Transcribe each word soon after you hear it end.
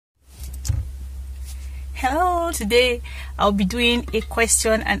Hello, today I'll be doing a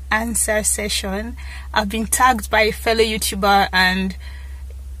question and answer session. I've been tagged by a fellow YouTuber and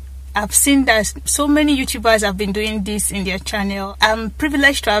I've seen that so many YouTubers have been doing this in their channel. I'm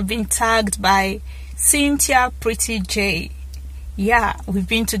privileged to have been tagged by Cynthia Pretty J. Yeah, we've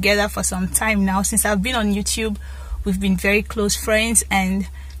been together for some time now. Since I've been on YouTube, we've been very close friends, and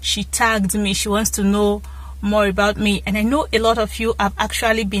she tagged me. She wants to know more about me, and I know a lot of you have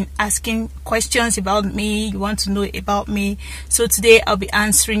actually been asking questions about me. You want to know about me, so today I'll be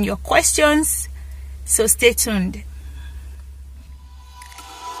answering your questions, so stay tuned.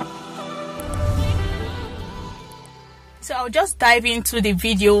 So I'll just dive into the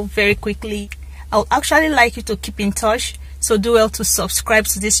video very quickly. I would actually like you to keep in touch, so do well to subscribe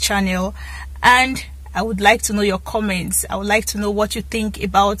to this channel, and I would like to know your comments. I would like to know what you think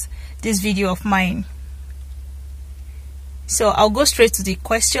about this video of mine. So I'll go straight to the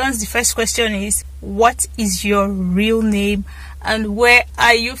questions. The first question is, what is your real name and where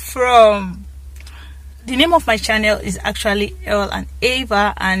are you from? The name of my channel is actually Earl and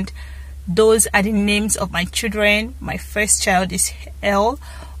Ava, and those are the names of my children. My first child is Earl,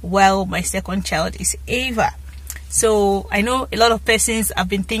 while my second child is Ava. So I know a lot of persons have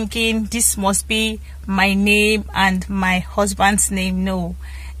been thinking this must be my name and my husband's name. No,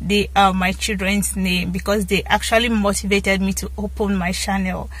 they are my children's name because they actually motivated me to open my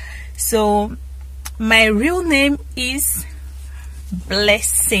channel. So my real name is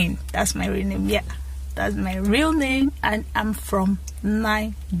Blessing. That's my real name. Yeah, that's my real name, and I'm from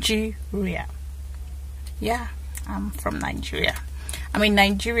Nigeria. Yeah, I'm from Nigeria. I'm a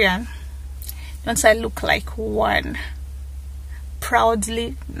Nigerian. Don't I look like one?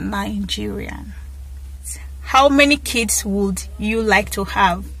 Proudly Nigerian. How many kids would you like to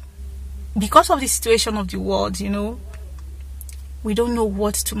have? Because of the situation of the world, you know, we don't know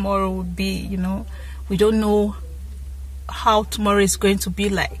what tomorrow will be, you know. We don't know how tomorrow is going to be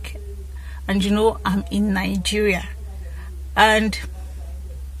like. And you know, I'm in Nigeria. And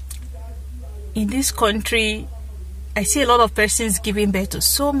in this country, I see a lot of persons giving birth to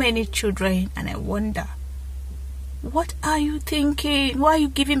so many children, and I wonder, what are you thinking? Why are you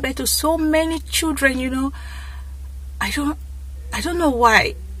giving birth to so many children? You know, I don't know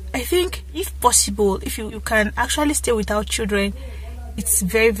why. I think if possible, if you can actually stay without children, it's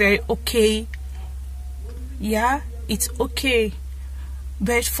very okay. Yeah, it's okay.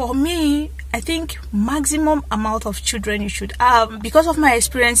 But for me, I think maximum amount of children you should have. Because of my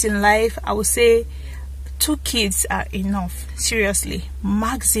experience in life, I would say 2 kids are enough. Seriously,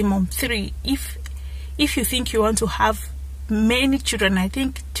 maximum 3. If you think you want to have many children, I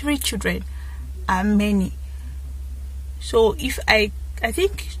think 3 children are many. So if I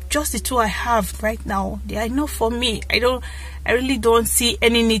think just the 2 I have right now, they are enough for me. I really don't see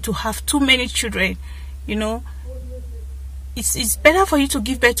any need to have too many children. You know, it's better for you to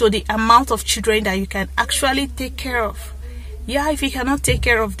give birth to the amount of children that you can actually take care of. Yeah, if you cannot take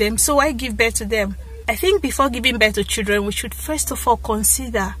care of them, so why give birth to them? I think before giving birth to children, we should first of all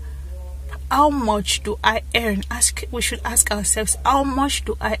consider, how much do I earn? We should ask ourselves, how much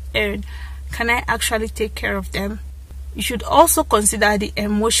do I earn? Can I actually take care of them? You should also consider the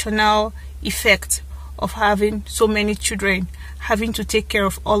emotional effect of having so many children, having to take care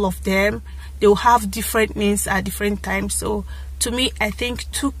of all of them. They will have different needs at different times. So to me, I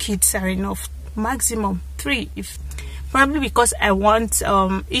think 2 kids are enough. Maximum 3, probably because I want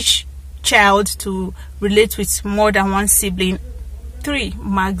each child to relate with more than one sibling. 3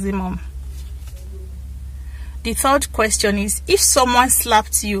 maximum. The third question is, if someone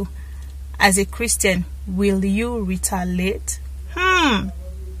slapped you as a Christian, will you retaliate?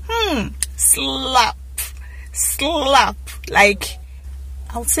 Slap. Like,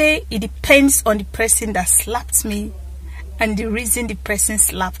 I would say it depends on the person that slapped me and the reason the person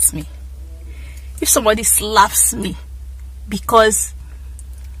slapped me. If somebody slaps me because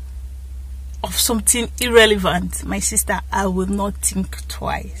of something irrelevant, my sister, I will not think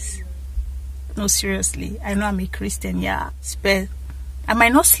twice. No, seriously. I know I'm a Christian, yeah. But I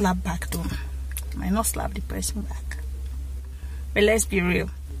might not slap back though. I might not slap the person back. But let's be real.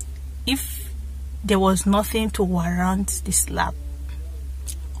 If there was nothing to warrant the slap,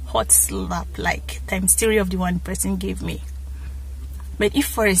 hot slap like times 3 of the one the person gave me. But if,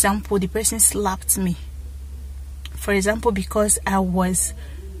 for example, the person slapped me, for example, because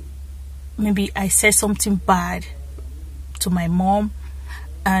maybe I said something bad to my mom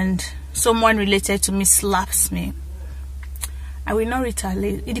and someone related to me slaps me, I will not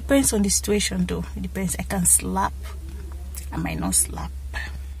retaliate. It depends on the situation though. It depends. I can slap, I might not slap.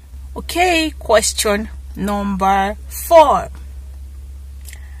 Okay, question number 4.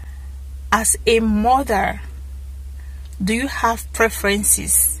 as a mother, do you have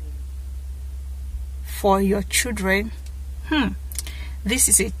preferences for your children? This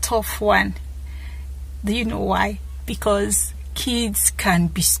is a tough one. Do you know why? Because kids can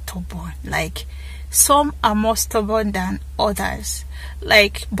be stubborn. Like, some are more stubborn than others.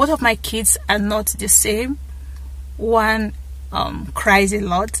 Like, both of my kids are not the same. One cries a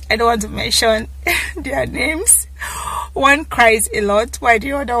lot. I don't want to mention their names. One cries a lot, while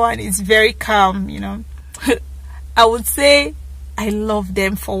the other one is very calm, you know. I would say I love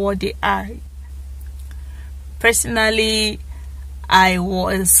them for what they are. Personally, I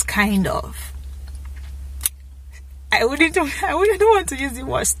was kind of, I wouldn't want to use the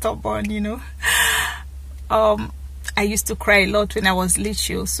word stubborn, you know. I used to cry a lot when I was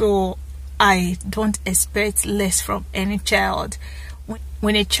little, so I don't expect less from any child.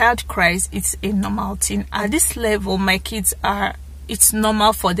 When a child cries, it's a normal thing. At this level, my kids are, it's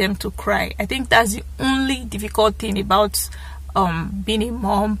normal for them to cry. I think that's the only difficult thing about being a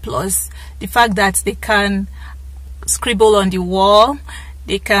mom, plus the fact that they can scribble on the wall,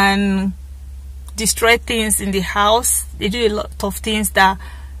 they can destroy things in the house, they do a lot of things that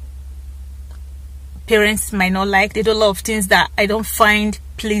parents might not like, they do a lot of things that I don't find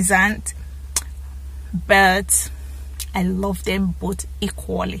pleasant, but I love them both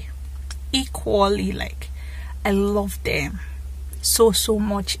equally. Like, I love them so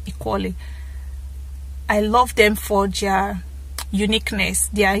much equally. I love them for their uniqueness.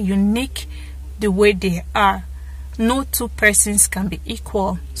 They are unique the way they are. No two persons can be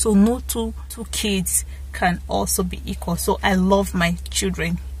equal, so no two kids can also be equal. So I love my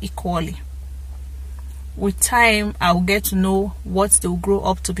children equally. With time, I'll get to know what they'll grow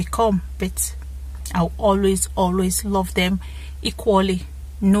up to become, but I'll always love them equally.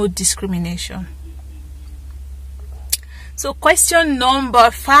 No discrimination. So question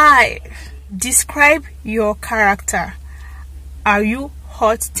number 5. Describe your character. Are you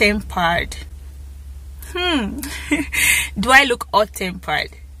hot-tempered? Do I look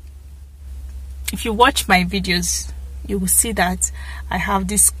hot-tempered? If you watch my videos, you will see that I have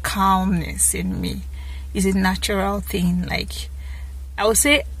this calmness in me. It's a natural thing. Like, I would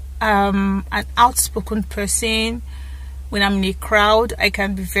say an outspoken person. When I'm in a crowd, I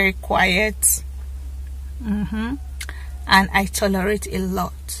can be very quiet. And I tolerate a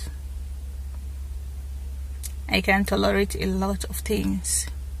lot. I can tolerate a lot of things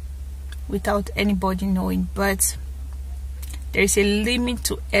without anybody knowing, but there is a limit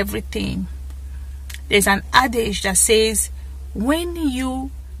to everything. There's an adage that says, when you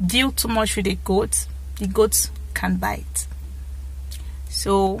deal too much with a goat, the goat can bite.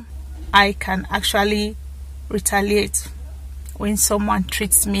 So I can actually retaliate when someone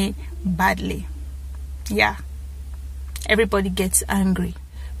treats me badly. Yeah, everybody gets angry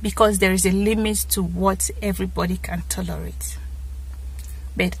because there is a limit to what everybody can tolerate.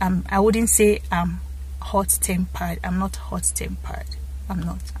 But I wouldn't say I'm hot-tempered. I'm not hot-tempered. I'm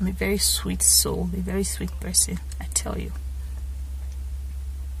not. I'm a very sweet soul, a very sweet person, I tell you.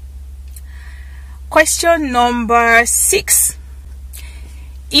 Question number 6.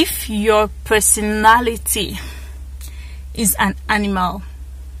 If your personality is an animal,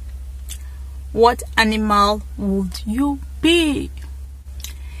 what animal would you be?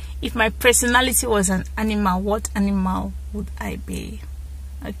 If my personality was an animal, what animal would I be?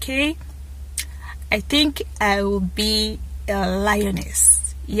 Okay, I think I will be a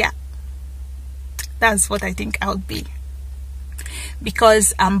lioness. Yeah, that's what I think I would be,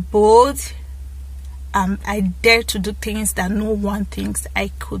 because I'm bold. I dare to do things that no one thinks I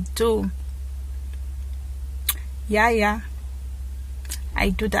could do. Yeah, I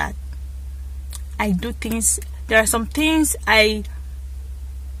do that. I do things. There are some things I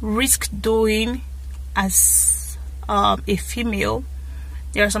risk doing as a female.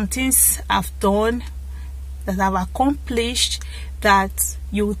 There are some things I've done that I've accomplished that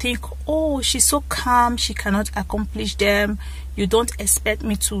you think, oh, she's so calm, she cannot accomplish them. You don't expect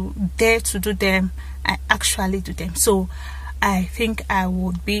me to dare to do them. I actually do them. So I think I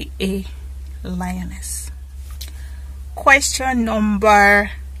would be a lioness. Question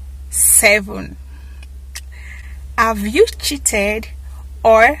number 7. Have you cheated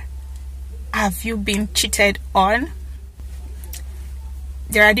or have you been cheated on?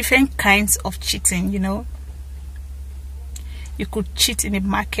 There are different kinds of cheating, you know. You could cheat in the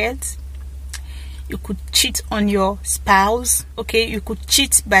market. You could cheat on your spouse. Okay, you could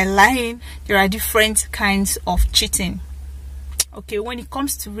cheat by lying. There are different kinds of cheating. Okay, when it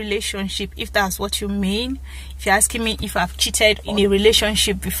comes to relationship, if that's what you mean, if you're asking me if I've cheated in a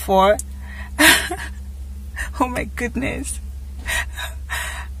relationship before, oh my goodness,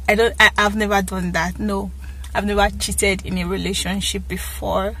 I've never done that. No, I've never cheated in a relationship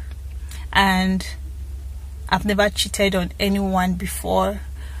before, and I've never cheated on anyone before,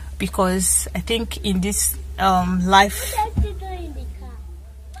 because I think in this life,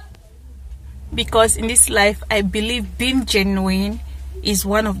 I believe being genuine is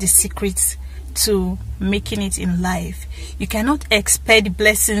one of the secrets to making it in life. You cannot expect the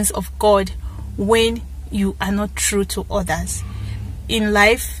blessings of God when you are not true to others. In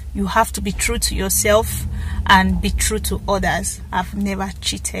life, you have to be true to yourself and be true to others. I've never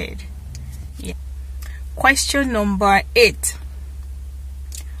cheated. Yeah. Question number 8.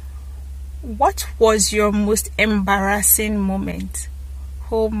 What was your most embarrassing moment?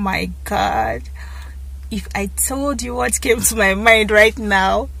 Oh my God. If I told you what came to my mind right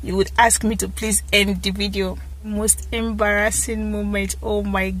now, you would ask me to please end the video. Most embarrassing moment. Oh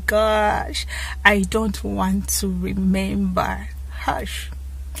my gosh. I don't want to remember. Hush.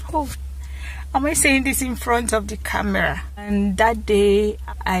 Oh, am I saying this in front of the camera? And that day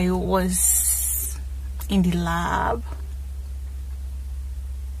I was in the lab.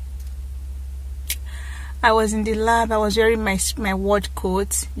 I was wearing my ward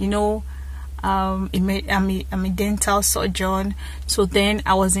coat, you know. I'm a dental surgeon, so then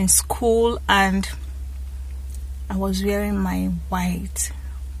I was in school and I was wearing my white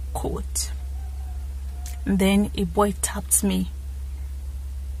coat. And then a boy tapped me.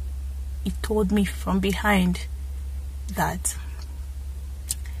 He told me from behind that,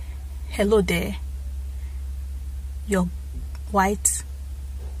 "Hello there, your white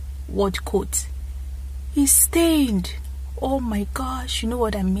ward coat is stained." Oh my gosh, you know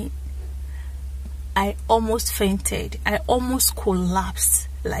what I mean? I almost fainted. I almost collapsed.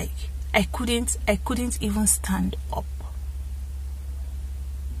 Like I couldn't even stand up.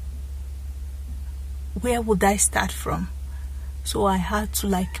 Where would I start from? So I had to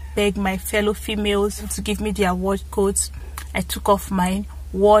like beg my fellow females to give me their ward coats. I took off mine,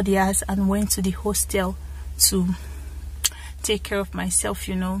 wore theirs, and went to the hostel to take care of myself,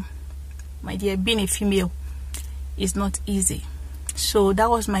 you know. My dear, being a female is not easy. So that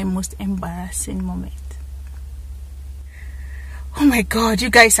was my most embarrassing moment. Oh my God, you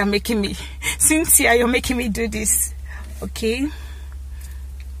guys are making me, Cynthia, you're making me do this. Okay.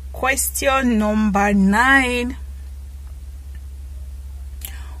 Question number 9.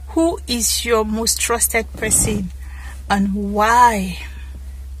 Who is your most trusted person and why?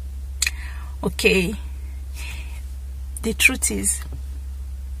 Okay. The truth is,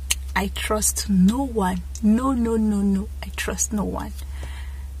 I trust no one. No. I trust no one.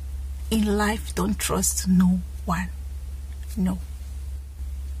 In life, don't trust no one. No.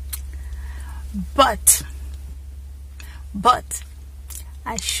 But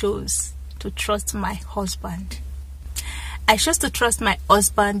I chose to trust my husband. I chose to trust my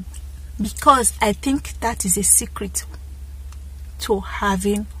husband because I think that is a secret to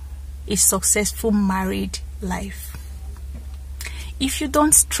having a successful married life. If you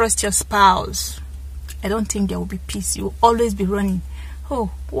don't trust your spouse, I don't think there will be peace. You will always be running.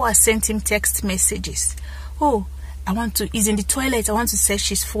 Oh, who has sent him text messages? Oh, he's in the toilet. I want to search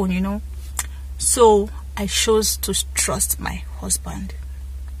his phone, you know. So I chose to trust my husband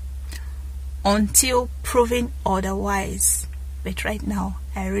until proven otherwise. But right now,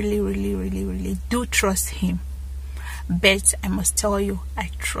 I really do trust him. But I must tell you,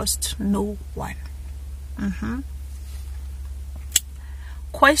 I trust no one.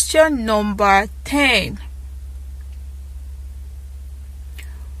 Question number 10.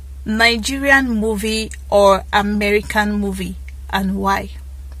 Nigerian movie or American movie and why?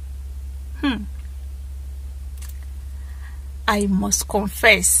 I must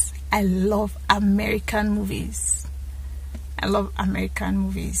confess, I love American movies. I love American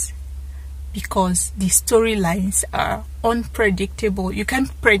movies because the storylines are unpredictable. You can't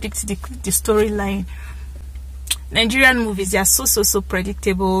predict the storyline. Nigerian movies, they are so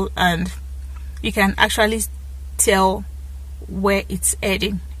predictable, and you can actually tell where it's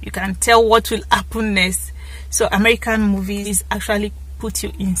heading. You can tell what will happen next. So American movies actually put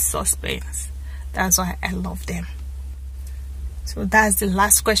you in suspense. That's why I love them. So that's the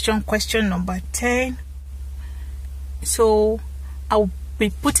last question, question number 10. So I'll be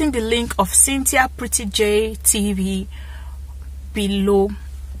putting the link of Cynthia Pretty J TV below.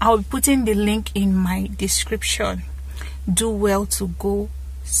 I'll be putting the link in my description. Do well to go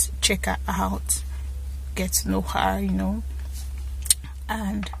check her out, get to know her, you know.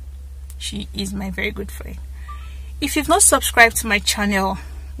 And she is my very good friend. If you've not subscribed to my channel,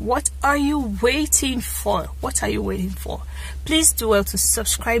 what are you waiting for? What are you waiting for? Please do well to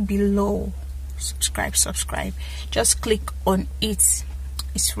subscribe below. Subscribe. Just click on it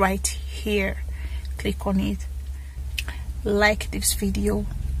It's right here. Click on it. Like this video.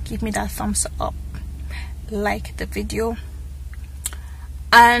 Give me that thumbs up. Like the video.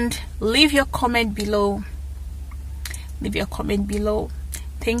 And leave your comment below. Leave your comment below.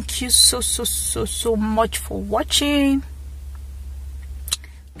 Thank you so much for watching.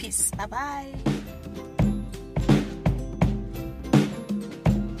 Peace. Bye bye.